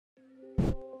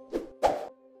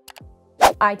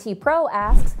ITPro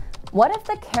asks, what if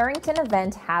the Carrington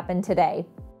Event happened today?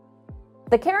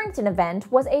 The Carrington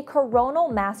Event was a coronal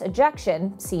mass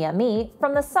ejection, CME,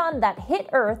 from the Sun that hit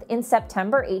Earth in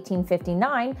September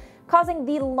 1859, causing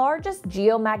the largest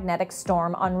geomagnetic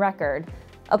storm on record.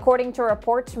 According to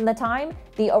reports from the time,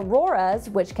 the auroras,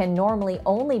 which can normally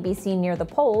only be seen near the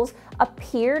poles,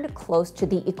 appeared close to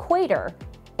the equator.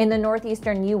 In the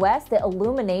northeastern U.S., the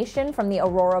illumination from the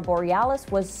aurora borealis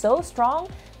was so strong,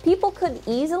 people could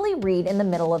easily read in the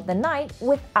middle of the night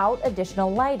without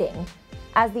additional lighting.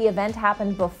 As the event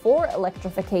happened before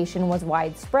electrification was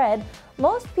widespread,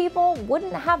 most people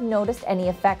wouldn't have noticed any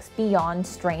effects beyond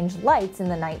strange lights in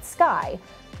the night sky.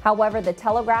 However, the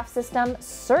telegraph system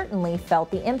certainly felt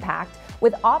the impact,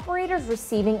 with operators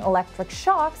receiving electric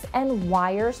shocks and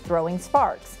wires throwing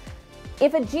sparks.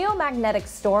 If a geomagnetic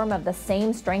storm of the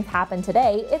same strength happened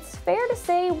today, it's fair to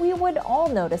say we would all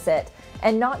notice it,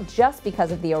 and not just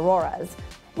because of the auroras.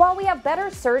 While we have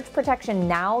better surge protection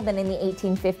now than in the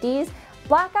 1850s,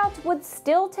 blackouts would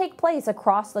still take place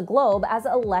across the globe as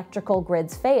electrical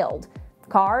grids failed.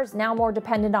 Cars, now more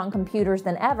dependent on computers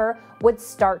than ever, would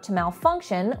start to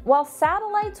malfunction, while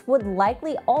satellites would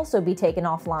likely also be taken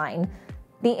offline.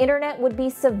 The internet would be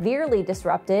severely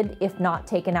disrupted, if not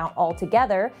taken out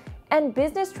altogether, and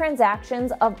business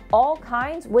transactions of all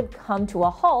kinds would come to a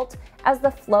halt as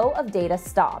the flow of data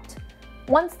stopped.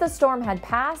 Once the storm had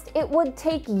passed, it would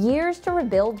take years to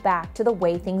rebuild back to the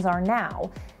way things are now.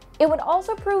 It would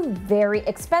also prove very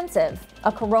expensive.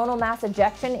 A coronal mass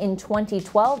ejection in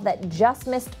 2012 that just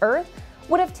missed Earth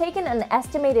would have taken an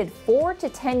estimated 4 to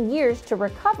 10 years to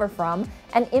recover from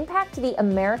and impact the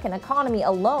American economy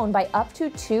alone by up to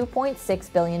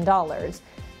 $2.6 billion.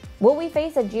 Will we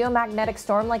face a geomagnetic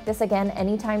storm like this again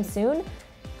anytime soon?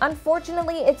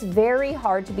 Unfortunately, it's very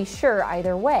hard to be sure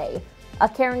either way. A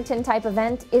Carrington-type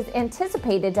event is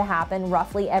anticipated to happen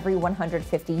roughly every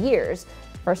 150 years.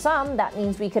 For some, that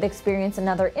means we could experience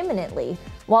another imminently,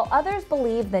 while others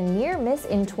believe the near miss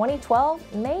in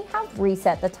 2012 may have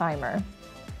reset the timer.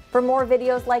 For more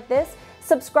videos like this,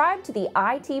 subscribe to the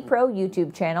ITPro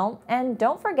YouTube channel, and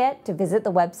don't forget to visit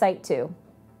the website too.